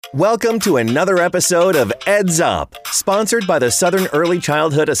Welcome to another episode of Eds Up, sponsored by the Southern Early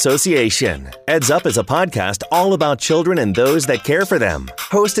Childhood Association. Eds Up is a podcast all about children and those that care for them.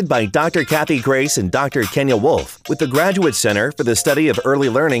 Hosted by Dr. Kathy Grace and Dr. Kenya Wolf with the Graduate Center for the Study of Early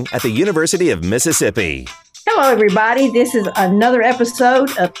Learning at the University of Mississippi. Hello, everybody. This is another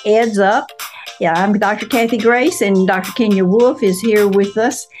episode of Eds Up. Yeah, I'm Dr. Kathy Grace, and Dr. Kenya Wolf is here with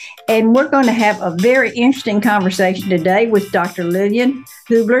us. And we're going to have a very interesting conversation today with Dr. Lillian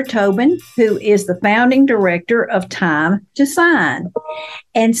Hubler-Tobin, who is the founding director of Time to Sign.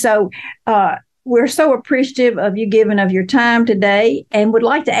 And so we're so appreciative of you giving of your time today and would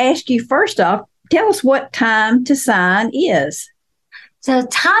like to ask you, first off, tell us what Time to Sign is. So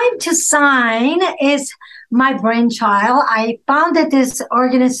Time to Sign is my brainchild. I founded this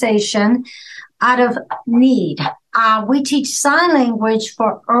organization out of need. We teach sign language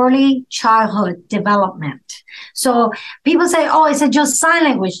for early childhood development. So people say, oh, is it just sign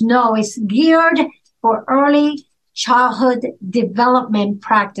language? No, it's geared for early childhood development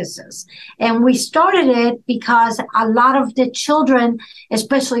practices. And we started it because a lot of the children,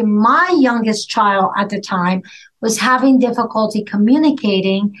 especially my youngest child at the time, was having difficulty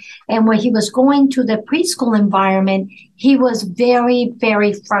communicating. And when he was going to the preschool environment, he was very,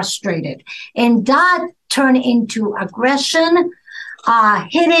 very frustrated. And that turned into aggression,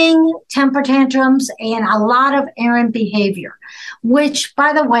 hitting, temper tantrums, and a lot of errant behavior, which,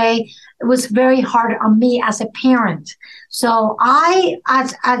 by the way, was very hard on me as a parent. So at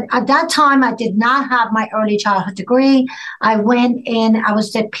that time, I did not have my early childhood degree. I went in, I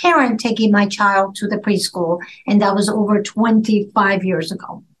was the parent taking my child to the preschool, and that was over 25 years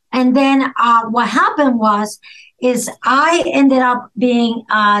ago. And then what happened is I ended up being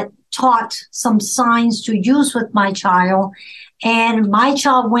taught some signs to use with my child. And my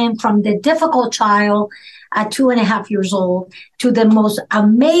child went from the difficult child at 2.5 years old to the most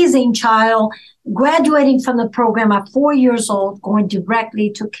amazing child graduating from the program at 4 years old, going directly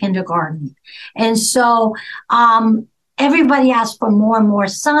to kindergarten. And so everybody asked for more and more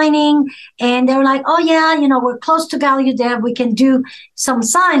signing. And they were like, oh, yeah, we're close to Gallaudet. We can do some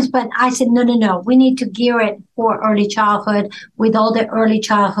signs. But I said, no. We need to gear it for early childhood with all the early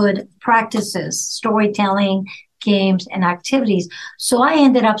childhood practices, storytelling, games, and activities. So I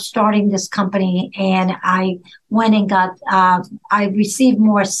ended up starting this company, and I went and I received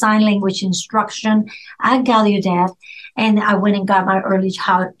more sign language instruction at Gallaudet, and I went and got my early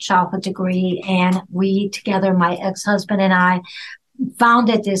childhood degree. And we together, my ex-husband and I,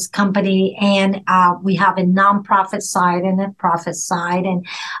 founded this company, and we have a nonprofit side and a profit side. And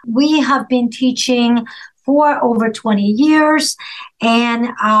we have been teaching for over 20 years. And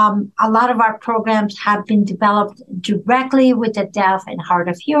a lot of our programs have been developed directly with the deaf and hard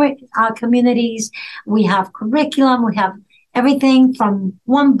of hearing communities. We have curriculum. We have everything from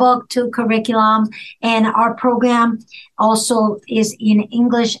one book to curriculum. And our program also is in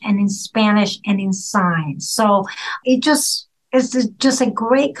English and in Spanish and in signs. So it's just a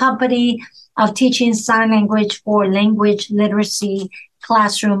great company of teaching sign language for language literacy,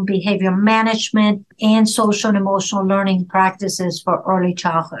 classroom behavior management, and social and emotional learning practices for early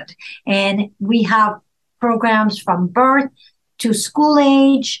childhood. And we have programs from birth to school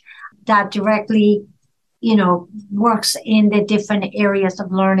age that directly, works in the different areas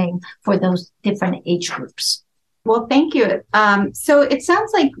of learning for those different age groups. Well, thank you. So it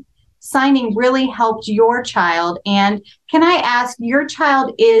sounds like signing really helped your child. And can I ask, your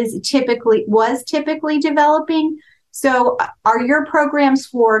child was typically developing? So are your programs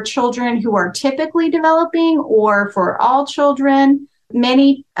for children who are typically developing or for all children?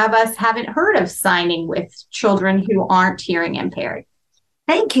 Many of us haven't heard of signing with children who aren't hearing impaired.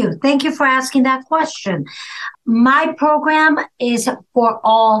 Thank you. Thank you for asking that question. My program is for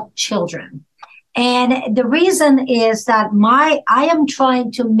all children. And the reason is that I am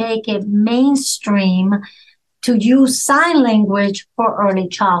trying to make it mainstream to use sign language for early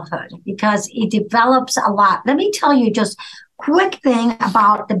childhood because it develops a lot. Let me tell you just quick thing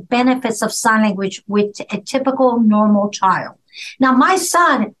about the benefits of sign language with a typical normal child. Now, my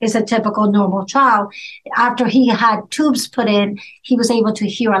son is a typical normal child. After he had tubes put in, he was able to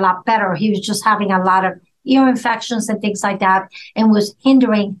hear a lot better. He was just having a lot of ear infections and things like that and was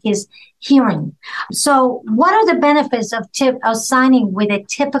hindering his hearing. So what are the benefits of signing with a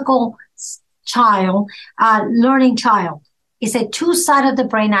typical child, learning child? It's a two-side of the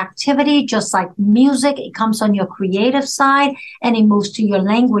brain activity, just like music. It comes on your creative side and it moves to your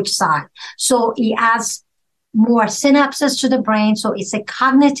language side. So it adds more synapses to the brain. So it's a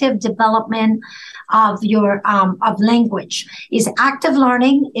cognitive development of your of language. It's active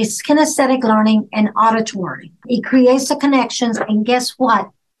learning, it's kinesthetic learning, and auditory. It creates the connections, and guess what?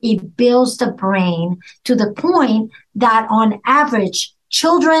 It builds the brain to the point that on average,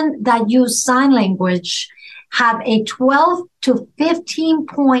 children that use sign language have a 12 to 15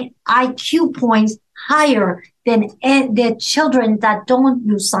 point IQ points higher than the children that don't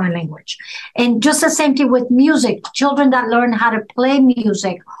use sign language. And just the same thing with music. Children that learn how to play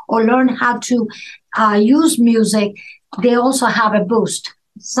music or learn how to use music, they also have a boost.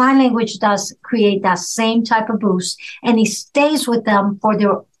 Sign language does create that same type of boost, and it stays with them for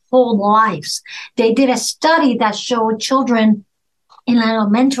their whole lives. They did a study that showed children in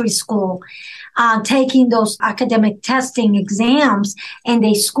elementary school taking those academic testing exams, and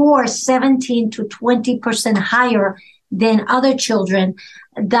they score 17 to 20% higher than other children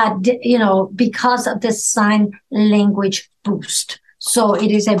that, because of the sign language boost. So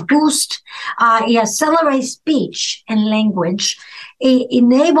it is a boost. It accelerates speech and language. It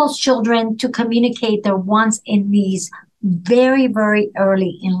enables children to communicate their wants and needs very, very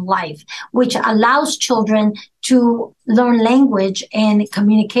early in life, which allows children to learn language and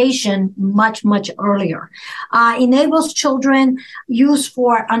communication much, much earlier. Enables children use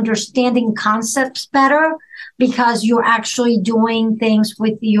for understanding concepts better because you're actually doing things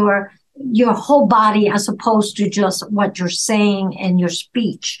with your whole body as opposed to just what you're saying and your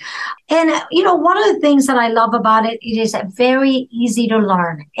speech. And, one of the things that I love about it, it is very easy to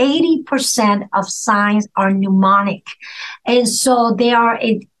learn. 80% of signs are mnemonic. And so they are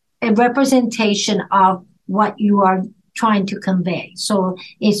a representation of what you are trying to convey. So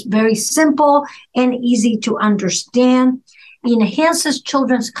it's very simple and easy to understand. It enhances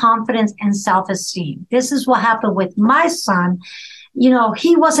children's confidence and self-esteem. This is what happened with my son.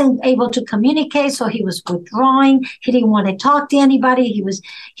 He wasn't able to communicate, so he was withdrawing. He didn't want to talk to anybody.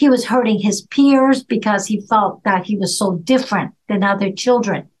 He was hurting his peers because he felt that he was so different than other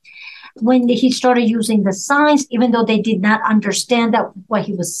children. When he started using the signs, even though they did not understand what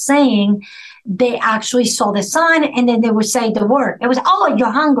he was saying, they actually saw the sign and then they would say the word. It was, oh,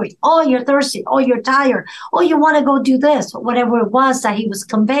 you're hungry. Oh, you're thirsty. Oh, you're tired. Oh, you want to go do this, whatever it was that he was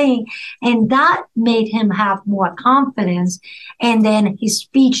conveying. And that made him have more confidence. And then his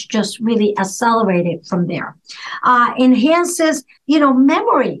speech just really accelerated from there. Enhances,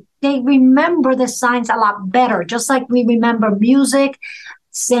 memory. They remember the signs a lot better, just like we remember music.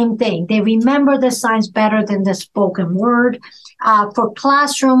 Same thing. They remember the signs better than the spoken word. For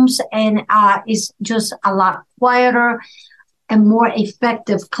classrooms, and is just a lot quieter and more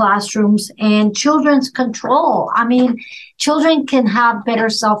effective classrooms. And children's control. I mean, children can have better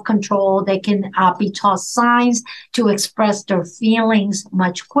self-control. They can be taught signs to express their feelings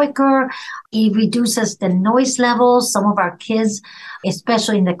much quicker. It reduces the noise levels. Some of our kids,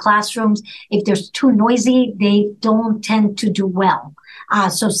 especially in the classrooms, if they're too noisy, they don't tend to do well.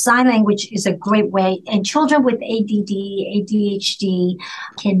 So sign language is a great way. And children with ADD, ADHD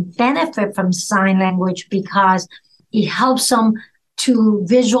can benefit from sign language because it helps them to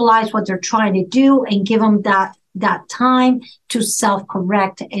visualize what they're trying to do and give them that time to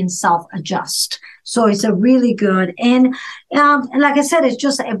self-correct and self-adjust. So it's a really good, and like I said, it's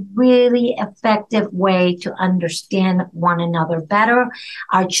just a really effective way to understand one another better.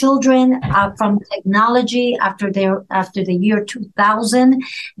 Our children from technology after the year 2000,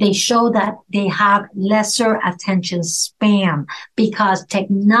 they show that they have lesser attention span because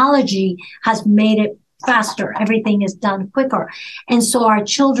technology has made it faster. Everything is done quicker. And so our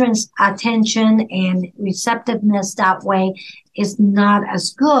children's attention and receptiveness that way is not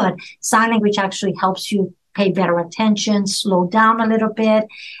as good. Sign language actually helps you pay better attention, slow down a little bit.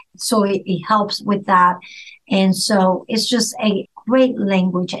 So it helps with that. And so it's just a great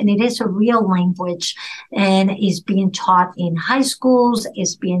language, and it is a real language, and is being taught in high schools,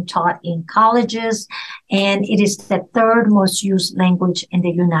 is being taught in colleges, and it is the third most used language in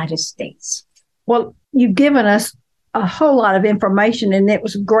the United States. Well, you've given us a whole lot of information, and it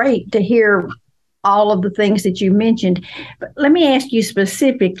was great to hear all of the things that you mentioned. But let me ask you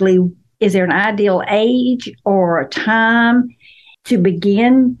specifically, is there an ideal age or a time to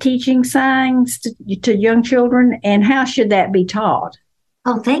begin teaching signs to young children, and how should that be taught?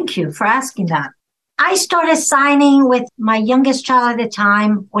 Oh, thank you for asking that. I started signing with my youngest child at the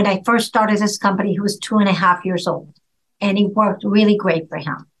time when I first started this company, who was 2.5 years old, and it worked really great for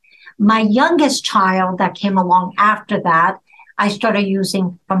him. My youngest child that came along after that, I started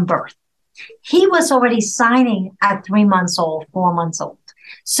using from birth. He was already signing at 3 months old, 4 months old.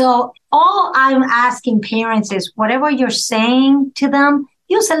 So all I'm asking parents is whatever you're saying to them,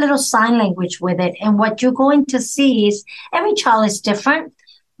 use a little sign language with it. And what you're going to see is every child is different,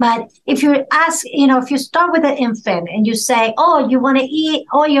 But if you ask, if you start with an infant and you say, oh, you want to eat,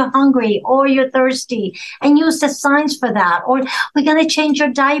 or you're hungry, or you're thirsty, and use the signs for that, or we're going to change your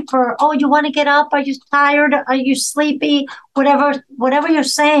diaper, oh, you want to get up, are you tired, are you sleepy, whatever you're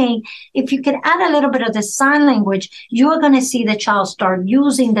saying, if you can add a little bit of the sign language, you're going to see the child start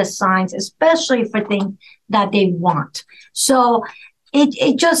using the signs, especially for things that they want. So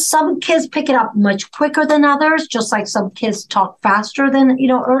it just, some kids pick it up much quicker than others, just like some kids talk faster than,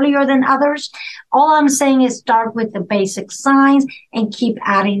 earlier than others. All I'm saying is start with the basic signs and keep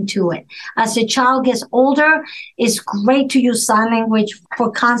adding to it. As the child gets older, it's great to use sign language for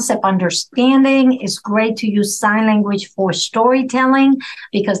concept understanding. It's great to use sign language for storytelling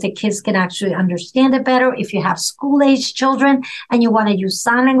because the kids can actually understand it better. If you have school-age children and you want to use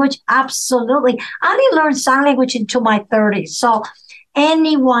sign language, absolutely. I didn't learn sign language until my 30s. So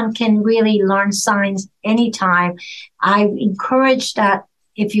anyone can really learn signs anytime. I encourage that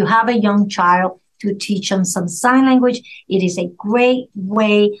if you have a young child to teach them some sign language. It is a great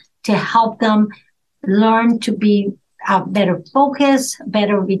way to help them learn to be better focus,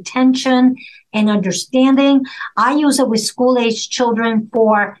 better retention, and understanding. I use it with school-age children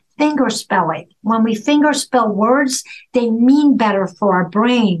for finger spelling. When we finger spell words, they mean better for our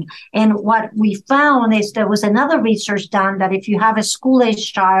brain. And what we found is there was another research done that if you have a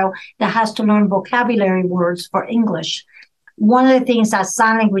school-age child that has to learn vocabulary words for English, one of the things that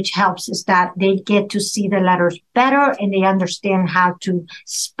sign language helps is that they get to see the letters better and they understand how to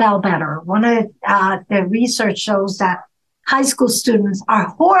spell better. One of the research shows that high school students are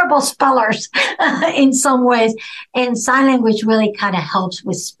horrible spellers in some ways, and sign language really kind of helps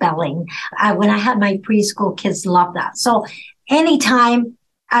with spelling. When I had my preschool kids, love that. So anytime,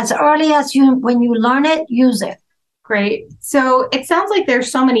 as early as when you learn it, use it. Great. So it sounds like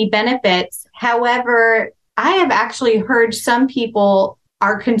there's so many benefits. However, I have actually heard some people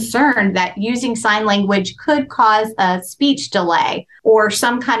are concerned that using sign language could cause a speech delay or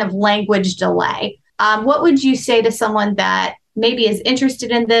some kind of language delay. What would you say to someone that maybe is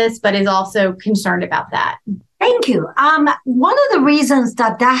interested in this, but is also concerned about that? Thank you. One of the reasons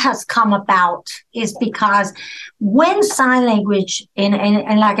that has come about is because when sign language, and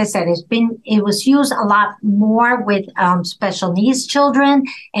like I said, it was used a lot more with special needs children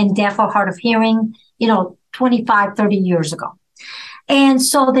and deaf or hard of hearing, 25, 30 years ago. And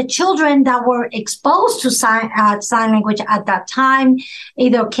so the children that were exposed to sign language at that time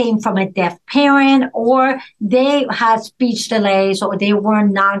either came from a deaf parent or they had speech delays or they were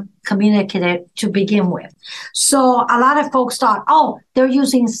non-communicative to begin with. So a lot of folks thought, oh, they're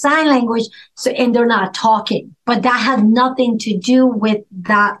using sign language and they're not talking. But that had nothing to do with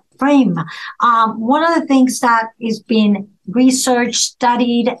that frame. One of the things that is being researched,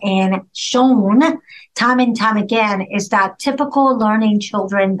 studied, and shown time and time again is that typical learning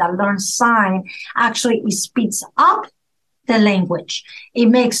children that learn sign actually speeds up the language. It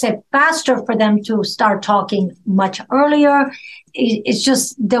makes it faster for them to start talking much earlier. It's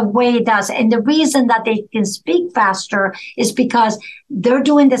just the way it does. And the reason that they can speak faster is because they're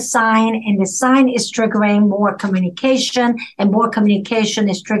doing the sign and the sign is triggering more communication and more communication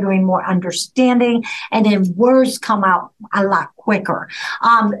is triggering more understanding. And then words come out a lot quicker.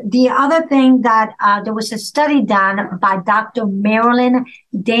 The other thing that there was a study done by Dr. Marilyn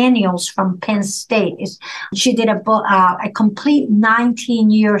Daniels from Penn State. She did a complete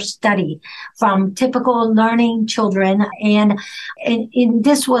 19-year study from typical learning children. And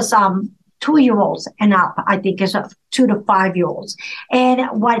this was 2-year-olds and up, I think is 2 to 5-year-olds.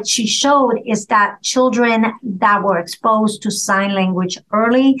 And what she showed is that children that were exposed to sign language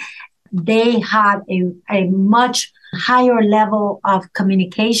early, they had a much higher level of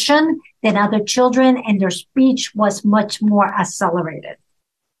communication than other children, and their speech was much more accelerated.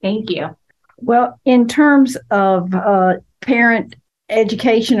 Thank you. Well, in terms of parent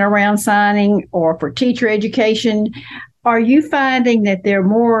education around signing or for teacher education, are you finding that there are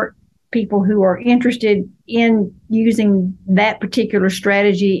more people who are interested in using that particular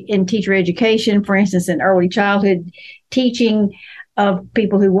strategy in teacher education, for instance, in early childhood teaching of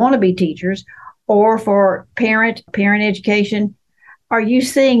people who want to be teachers, or for parent education? Are you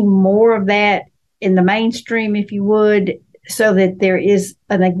seeing more of that in the mainstream, if you would, so that there is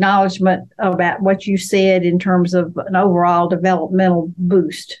an acknowledgement about what you said in terms of an overall developmental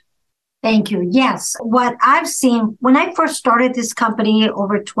boost? Thank you. Yes. What I've seen when I first started this company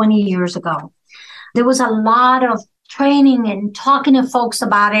over 20 years ago, there was a lot of training and talking to folks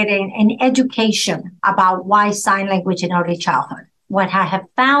about it and education about why sign language in early childhood. What I have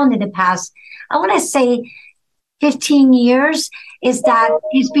found in the past, I want to say 15 years, is that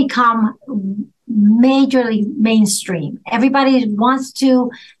it's become majorly mainstream. Everybody wants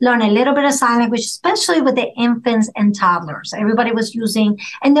to learn a little bit of sign language, especially with the infants and toddlers. Everybody was using,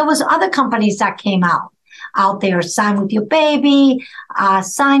 and there was other companies that came out there, Sign with Your Baby,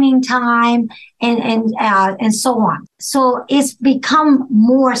 Signing Time, and so on. So it's become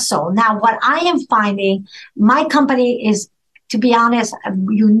more so. Now, what I am finding, my company is, to be honest,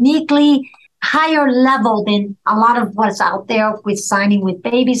 uniquely higher level than a lot of what's out there with Signing with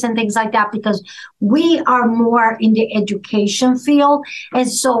Babies and things like that, because we are more in the education field. And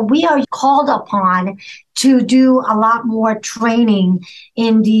so we are called upon to do a lot more training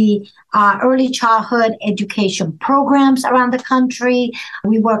in the early childhood education programs around the country.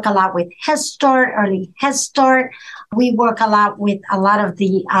 We work a lot with Head Start, early Head Start. We work a lot with a lot of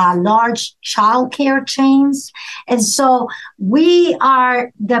the large childcare chains. And so we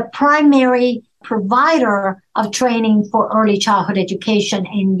are the primary provider of training for early childhood education.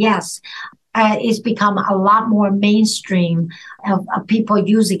 And yes, it's become a lot more mainstream of people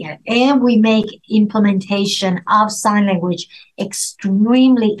using it. And we make implementation of sign language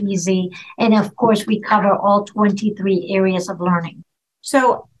extremely easy. And of course, we cover all 23 areas of learning.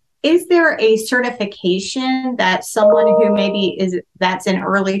 So is there a certification that someone who that's in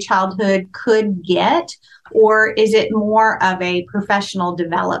early childhood could get, or is it more of a professional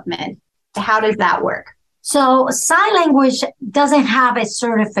development? How does that work? So sign language doesn't have a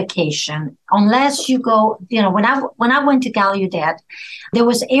certification unless you go, when I went to Gallaudet, there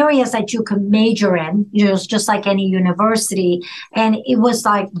was areas that you could major in, just like any university. And it was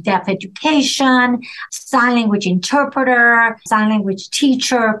like deaf education, sign language interpreter, sign language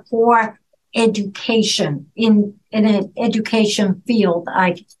teacher for education in an education field,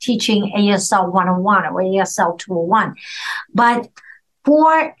 like teaching ASL 101 or ASL 201. But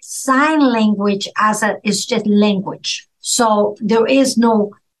for sign language it's just language. So there is no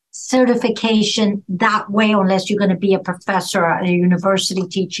certification that way unless you're going to be a professor at a university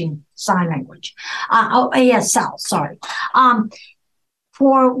teaching sign language. ASL, sorry.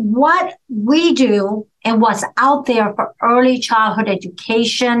 For what we do and what's out there for early childhood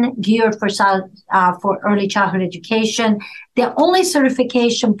education, geared for early childhood education, the only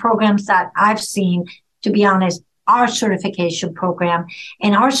certification programs that I've seen, to be honest, our certification program.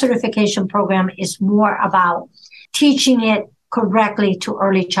 And our certification program is more about teaching it correctly to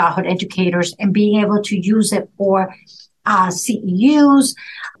early childhood educators and being able to use it for CEUs,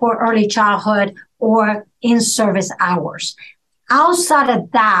 for early childhood, or in-service hours. Outside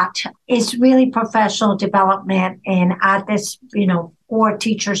of that, it's really professional development and at this, for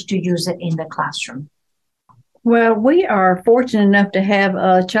teachers to use it in the classroom. Well, we are fortunate enough to have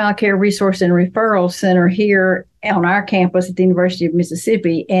a child care resource and referral center here on our campus at the University of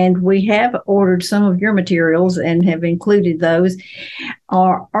Mississippi, and we have ordered some of your materials and have included those.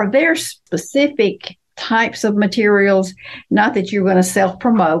 Are there specific types of materials? Not that you're going to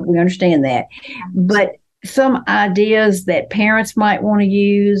self-promote, we understand that, but some ideas that parents might want to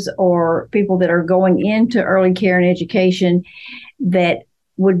use or people that are going into early care and education that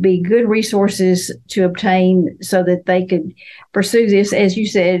would be good resources to obtain so that they could pursue this, as you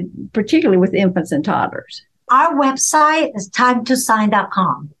said, particularly with infants and toddlers? Our website is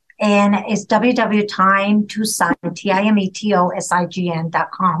timetosign.com, and it's www.timetosign,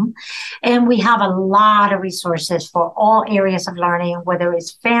 TIMETOSIGN.com. And we have a lot of resources for all areas of learning, whether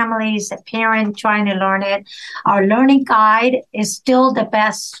it's families, a parent trying to learn it. Our learning guide is still the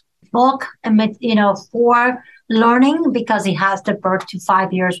best book, for learning, because it has the birth to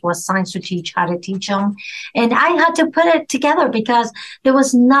 5 years, what signs to teach, how to teach them. And I had to put it together because there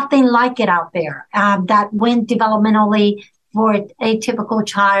was nothing like it out there that went developmentally for a typical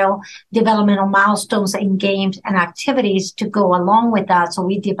child, developmental milestones and games and activities to go along with that. So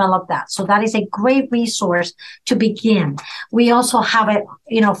we developed that. So that is a great resource to begin. We also have it,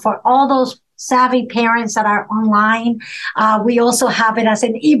 for all those savvy parents that are online. We also have it as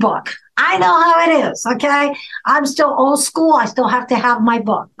an ebook. I know how it is. Okay. I'm still old school. I still have to have my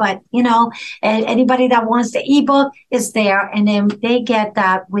book, but anybody that wants the ebook is there. And then they get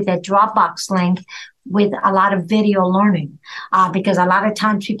that with a Dropbox link with a lot of video learning, because a lot of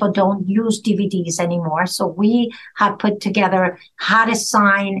times people don't use DVDs anymore. So we have put together how to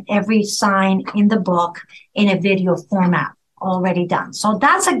sign every sign in the book in a video format already done. So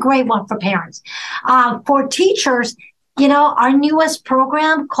that's a great one for parents. For teachers, our newest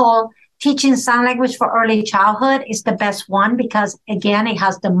program called Teaching Sign Language for Early Childhood is the best one because, again, it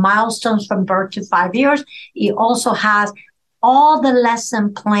has the milestones from birth to 5 years. It also has all the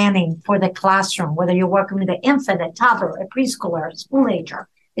lesson planning for the classroom, whether you're working with an infant, a toddler, a preschooler, a school ager.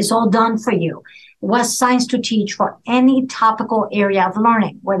 It's all done for you. What signs to teach for any topical area of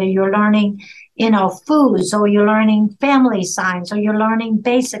learning, whether you're learning, foods, or you're learning family signs, or you're learning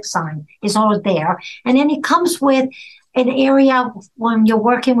basic sign, is all there. And then it comes with an area when you're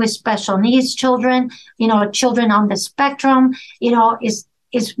working with special needs children, children on the spectrum, is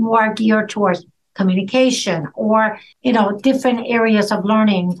more geared towards communication or, different areas of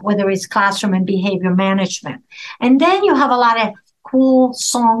learning, whether it's classroom and behavior management. And then you have a lot of cool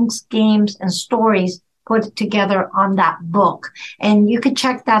songs, games, and stories put together on that book. And you can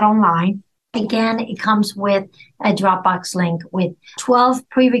check that online. Again, it comes with a Dropbox link with 12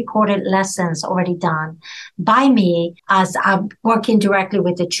 pre-recorded lessons already done by me as I'm working directly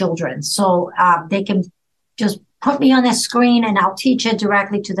with the children. So they can just put me on a screen and I'll teach it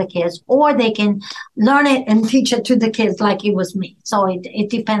directly to the kids, or they can learn it and teach it to the kids like it was me. So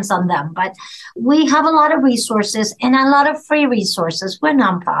it depends on them. But we have a lot of resources and a lot of free resources. We're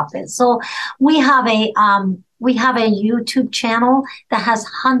nonprofit. So we have a YouTube channel that has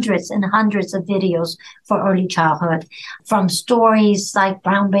hundreds and hundreds of videos for early childhood, from stories like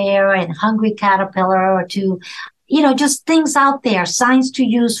Brown Bear and Hungry Caterpillar to just things out there, signs to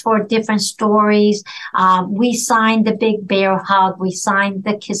use for different stories. We signed the Big Bear Hug. We signed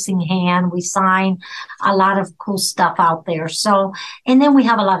the Kissing Hand. We signed a lot of cool stuff out there. So, and then we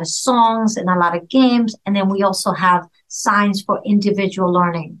have a lot of songs and a lot of games. And then we also have signs for individual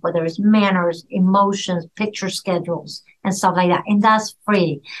learning, whether it's manners, emotions, picture schedules, and stuff like that. And that's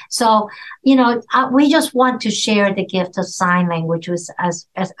free. So, we just want to share the gift of sign language as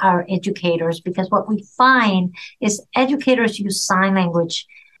our educators, because what we find is educators use sign language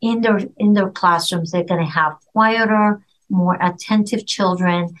in their classrooms. They're going to have quieter, more attentive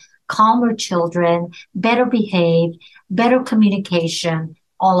children, calmer children, better behaved, better communication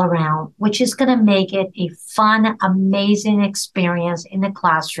all around, which is going to make it a fun, amazing experience in the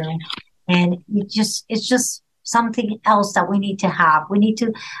classroom. And it's just something else that we need to have. We need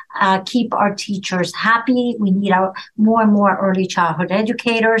to keep our teachers happy. We need more and more early childhood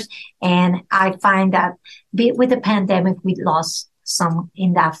educators. And I find that with the pandemic, we lost some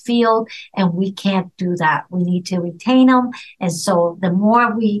in that field, and we can't do that. We need to retain them. And so the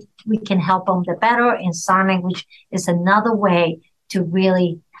more we can help them, the better. And sign language is another way to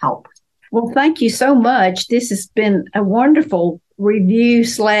really help. Well, thank you so much. This has been a wonderful review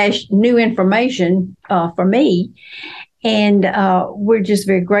 / new information for me. And we're just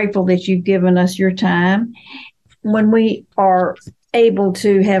very grateful that you've given us your time. When we are able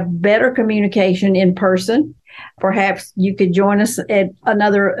to have better communication in person, perhaps you could join us at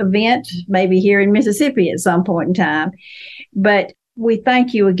another event, maybe here in Mississippi at some point in time. But we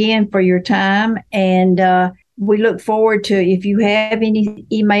thank you again for your time, and we look forward to, if you have any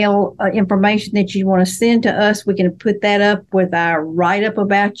email information that you want to send to us, we can put that up with our write-up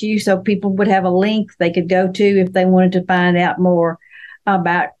about you, so people would have a link they could go to if they wanted to find out more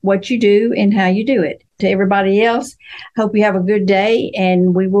about what you do and how you do it. To everybody else, hope you have a good day,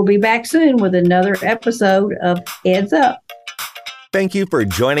 and we will be back soon with another episode of Eds Up. Thank you for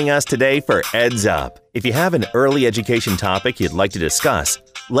joining us today for Eds Up. If you have an early education topic you'd like to discuss,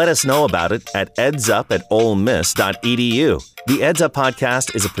 let us know about it at edsup@olemiss.edu. The Eds Up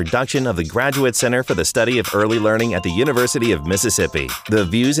podcast is a production of the Graduate Center for the Study of Early Learning at the University of Mississippi. The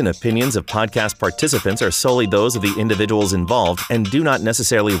views and opinions of podcast participants are solely those of the individuals involved and do not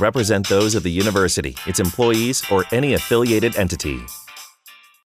necessarily represent those of the university, its employees, or any affiliated entity.